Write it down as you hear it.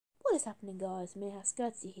What is happening, guys? Me,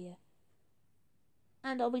 Haskurti here.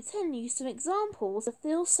 And I'll be telling you some examples of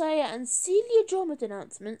Phil Sayer and Celia Drummond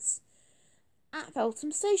announcements at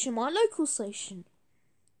Feltham Station, my local station.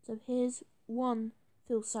 So here's one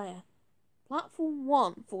Phil Sayer. Platform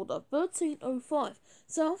 1 for the 13:05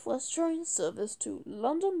 South West train service to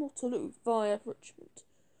London Waterloo via Richmond.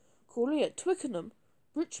 Calling at Twickenham,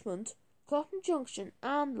 Richmond, Clapham Junction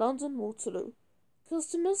and London Waterloo.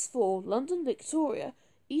 Customers for London Victoria,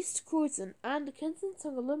 East Croydon and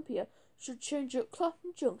Kensington Olympia should change at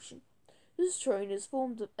Clapham Junction. This train is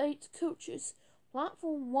formed of 8 coaches.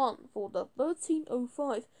 Platform 1 for the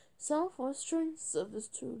 13:05 South West train service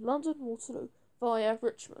to London Waterloo via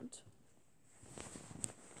Richmond.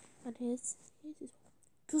 And here's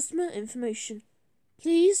customer information.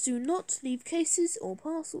 Please do not leave cases or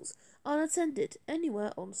parcels unattended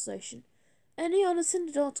anywhere on the station. Any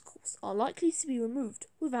unattended articles are likely to be removed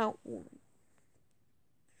without warning.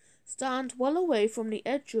 Stand well away from the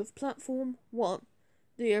edge of platform 1.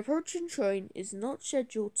 The approaching train is not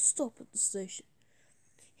scheduled to stop at the station.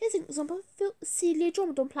 Here's an example of Celia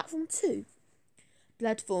Drummond on platform 2.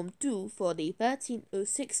 Platform 2 for the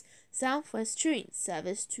 13:06 South West train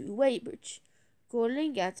service to Weybridge.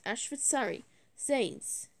 Calling at Ashford, Surrey,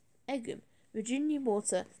 Staines, Egham, Virginia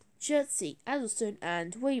Water, Chertsey, Addlestone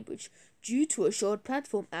and Weybridge. Due to a short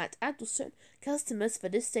platform at Addlestone, customers for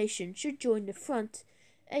this station should join the front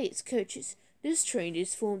 8 coaches. This train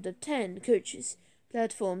is formed of 10 coaches.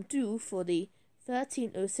 Platform 2 for the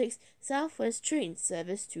 13:06 South West train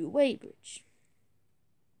service to Weybridge.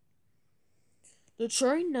 The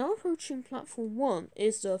train now approaching platform 1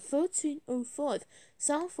 is the 13:05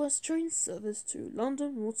 South West train service to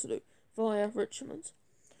London Waterloo via Richmond.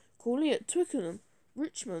 Calling at Twickenham,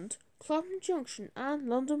 Richmond, Clapham Junction and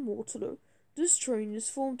London Waterloo. This train is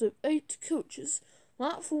formed of 8 coaches.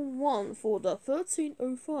 Platform 1 for the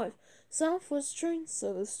 13:05 South West train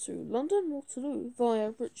service to London Waterloo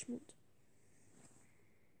via Richmond.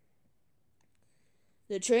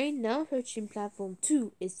 The train now approaching platform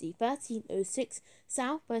 2 is the 13:06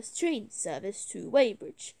 South West train service to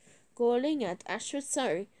Weybridge. Calling at Ashford,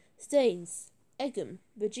 Surrey, Staines, Egham,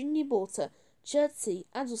 Virginia Water, Chertsey,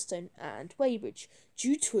 Addlestone and Weybridge.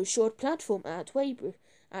 Due to a short platform at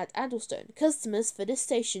Addlestone, customers for this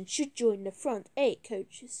station should join the front 8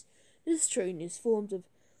 coaches. This train is formed of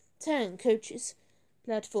 10 coaches.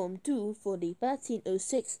 Platform 2 for the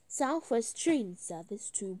 13:06 South West train service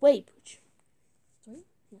to Weybridge. Sorry,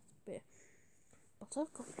 yes, beer. Butter,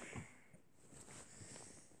 coffee.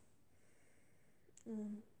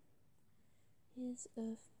 Here's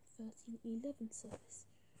a 13:11 service.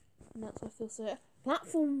 And that's what I feel so.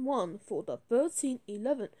 Platform 1 for the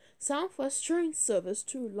 13:11 South West train service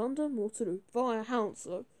to London Waterloo via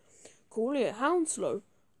Hounslow. Calling at Hounslow,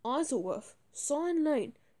 Isleworth, Cine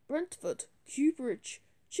Lane, Brentford, Kew Bridge,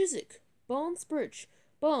 Chiswick, Barnes Bridge,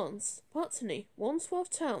 Barnes, Putney,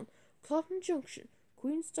 Wandsworth Town, Clapham Junction,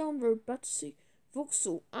 Queenstown Road, Battersea,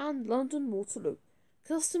 Vauxhall and London Waterloo.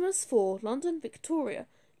 Customers for London Victoria,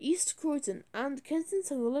 East Croydon and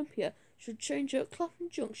Kensington Olympia should change at Clapham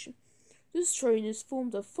Junction. This train is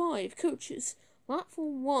formed of 5 coaches.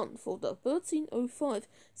 Platform 1 for the 13:05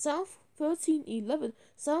 13:11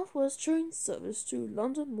 South West train service to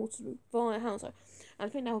London Waterloo via Hounslow. And I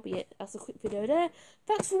think that will be it. That's a quick video there.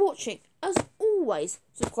 Thanks for watching. As always,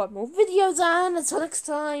 subscribe for more videos and until next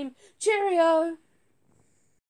time, cheerio!